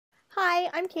Hi,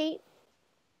 I'm Kate.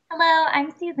 Hello, I'm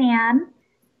Suzanne,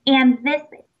 and this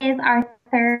is our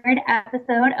third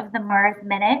episode of the Mars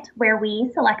Minute, where we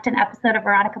select an episode of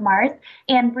Veronica Mars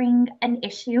and bring an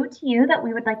issue to you that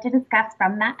we would like to discuss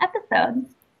from that episode.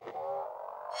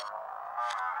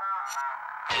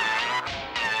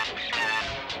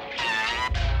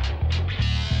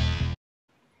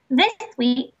 This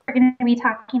week, we're going to be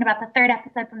talking about the third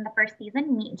episode from the first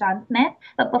season, Meet John Smith.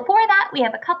 But before that, we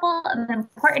have a couple of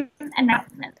important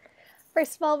announcements.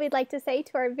 First of all, we'd like to say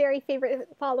to our very favorite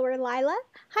follower, Lila.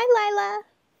 Hi, Lila.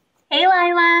 Hey,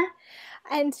 Lila.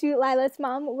 And to Lila's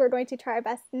mom, we're going to try our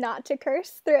best not to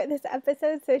curse throughout this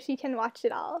episode so she can watch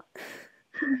it all.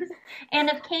 And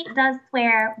if Kate does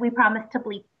swear, we promise to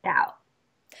bleep it out.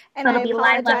 And so I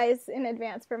apologize in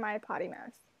advance for my potty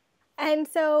mouth. And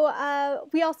so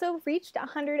we also reached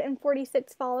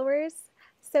 146 followers.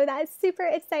 So that's super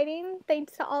exciting.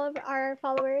 Thanks to all of our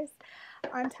followers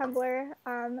on Tumblr.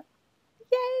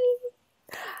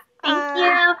 Yay! Thank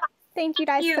you. Thank you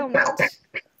guys so much.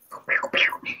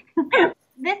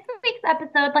 This week's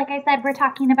episode, like I said, we're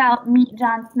talking about Meet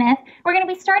John Smith. We're going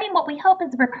to be starting what we hope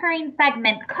is a recurring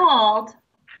segment called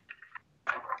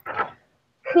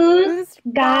Who's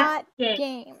Got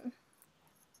Game?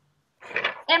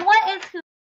 And what is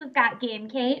Who's Got Game,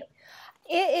 Kate?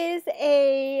 It is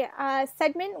a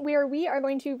segment where we are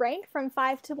going to rank from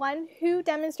 5 to 1 who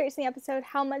demonstrates in the episode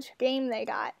how much game they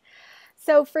got.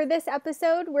 So for this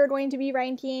episode, we're going to be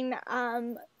ranking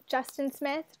Justin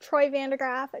Smith, Troy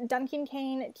Vandegraff, Duncan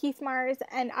Kane, Keith Mars,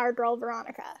 and our girl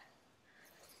Veronica.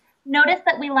 Notice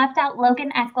that we left out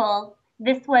Logan Eckel.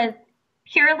 This was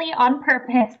purely on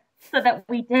purpose so that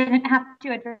we didn't have to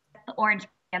address the orange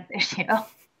pants issue.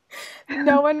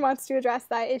 No one wants to address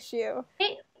that issue.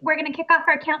 Okay, we're going to kick off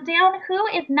our countdown. Who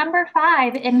is number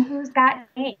 5 in Who's Got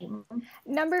Game?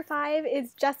 Number 5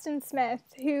 is Justin Smith,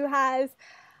 who has...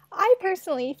 I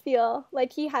personally feel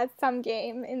like he has some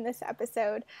game in this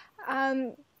episode.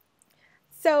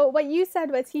 So what you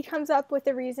said was he comes up with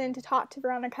a reason to talk to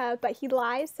Veronica, but he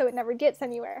lies so it never gets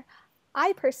anywhere.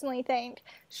 I personally think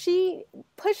she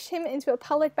pushed him into a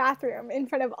public bathroom in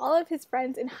front of all of his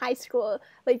friends in high school.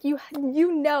 Like, you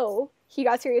know he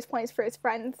got serious points for his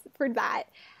friends for that.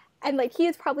 And, like, he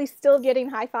is probably still getting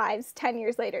high fives 10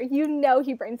 years later. You know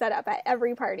he brings that up at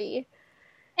every party.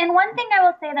 And one thing I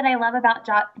will say that I love about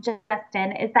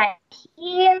Justin is that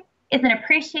he is an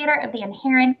appreciator of the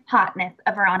inherent hotness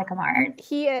of Veronica Mars.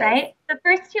 He is. Right? The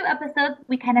first 2 episodes,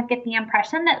 we kind of get the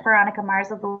impression that Veronica Mars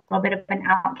was a little bit of an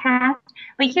outcast.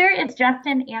 But here is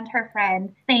Justin and her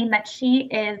friend saying that she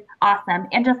is awesome.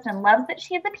 And Justin loves that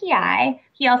she is a PI.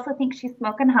 He also thinks she's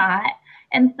smoking hot.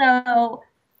 And so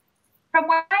from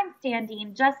where I'm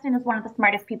standing, Justin is one of the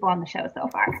smartest people on the show so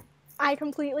far. I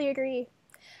completely agree.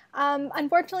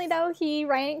 Unfortunately, though, he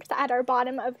ranked at our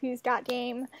bottom of Who's Got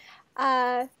Game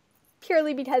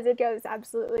purely because it goes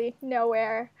absolutely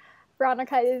nowhere.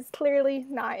 Veronica is clearly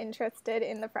not interested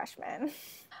in the freshman.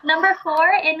 Number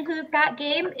 4 in Who's Got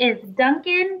Game is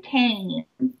Duncan Kane.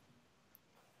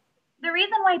 The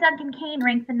reason why Duncan Kane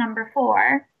ranks in number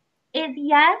 4 is,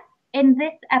 yes, in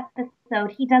this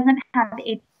episode, he doesn't have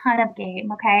a ton of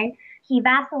game, okay? He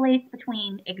vacillates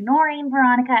between ignoring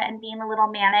Veronica and being a little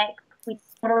manic. We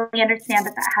totally understand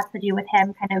that has to do with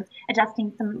him kind of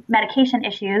adjusting some medication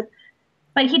issues.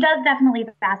 But he does definitely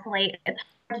vacillate. It's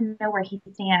hard to know where he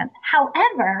stands.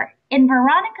 However, in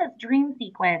Veronica's dream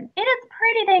sequence, it is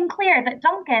pretty dang clear that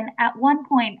Duncan at one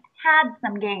point had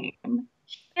some game.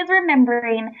 She is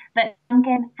remembering that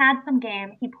Duncan had some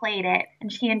game, he played it, and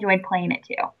she enjoyed playing it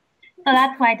too. So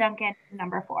that's why Duncan is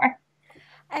number 4.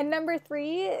 And number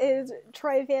 3 is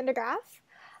Troy Vandegraff.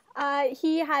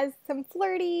 He has some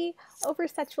flirty,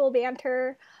 over-sexual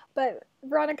banter, but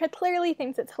Veronica clearly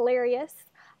thinks it's hilarious.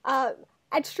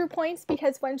 Extra points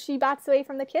because when she backs away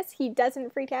from the kiss, he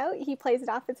doesn't freak out. He plays it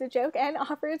off as a joke and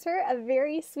offers her a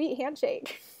very sweet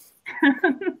handshake.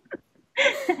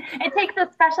 It takes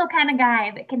a special kind of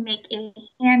guy that can make a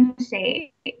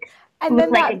handshake and look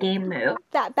like a game move.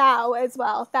 That bow as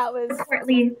well. That was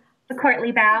the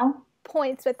courtly bow.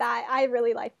 Points with that. I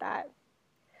really like that.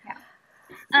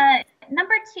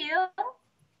 Number 2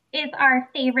 is our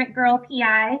favorite girl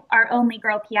PI, our only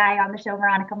girl PI on the show,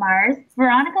 Veronica Mars.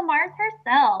 Veronica Mars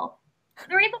herself.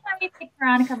 The reason why we picked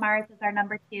Veronica Mars as our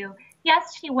number 2,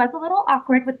 yes, she was a little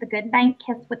awkward with the goodnight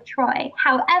kiss with Troy.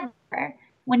 However,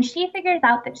 when she figures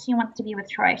out that she wants to be with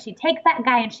Troy, she takes that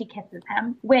guy and she kisses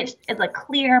him, which is a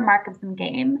clear mark of some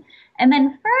game. And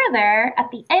then further,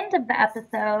 at the end of the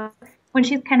episode, when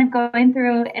she's kind of going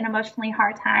through an emotionally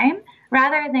hard time,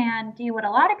 rather than do what a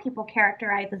lot of people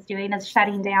characterize as doing, as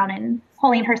shutting down and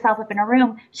holding herself up in a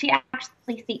room. She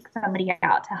actually seeks somebody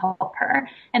out to help her.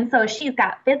 And so she's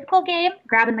got physical game,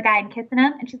 grabbing the guy and kissing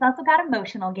him, and she's also got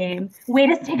emotional game. Way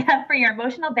to stick up for your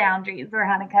emotional boundaries,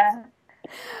 Veronica.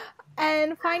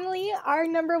 And finally, our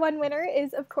number one winner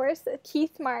is, of course,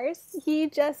 Keith Mars. He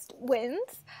just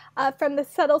wins from the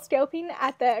subtle scoping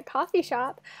at the coffee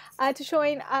shop to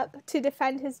showing up to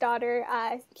defend his daughter.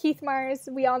 Keith Mars,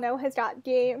 we all know, has got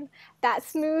game. That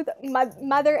smooth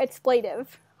mother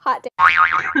expletive. Hot day. I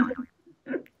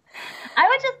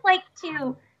would just like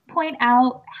to point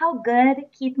out how good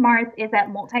Keith Mars is at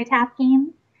multitasking,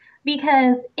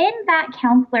 because in that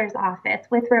counselor's office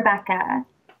with Rebecca,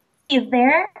 he's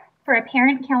there for a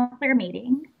parent-counselor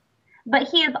meeting, but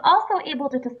he is also able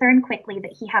to discern quickly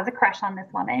that he has a crush on this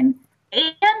woman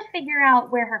and figure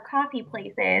out where her coffee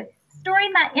place is,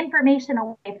 storing that information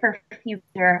away for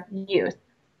future use.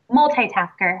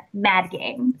 Multitasker, mad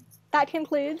game. That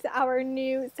concludes our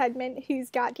new segment,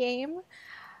 Who's Got Game?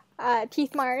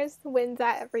 Keith Mars wins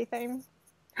at everything.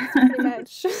 That's pretty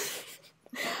much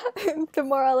the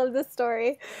moral of the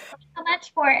story. Thank you so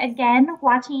much for, again,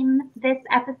 watching this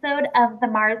episode of the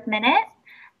Mars Minute.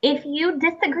 If you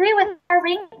disagree with our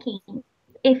rankings,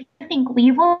 if you think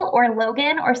Weevil or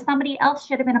Logan or somebody else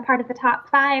should have been a part of the top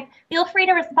 5, feel free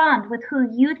to respond with who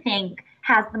you think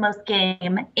has the most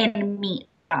game in Meet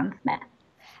John Smith.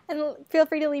 And feel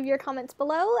free to leave your comments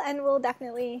below, and we'll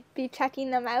definitely be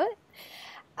checking them out.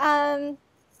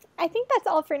 I think that's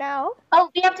all for now.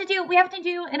 Oh, we have to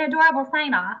do an adorable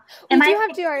sign off. We do have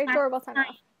to do our adorable sign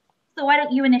off. So why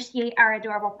don't you initiate our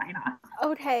adorable sign off?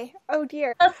 Okay. Oh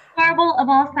dear. The most adorable of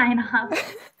all sign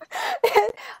offs.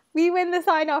 We win the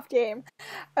sign off game.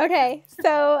 Okay.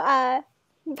 So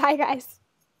bye guys.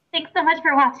 Thanks so much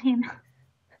for watching.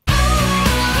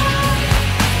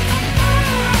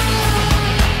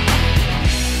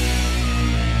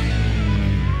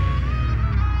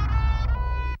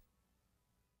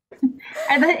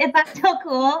 Is that still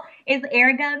cool? Is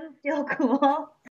air gun still cool?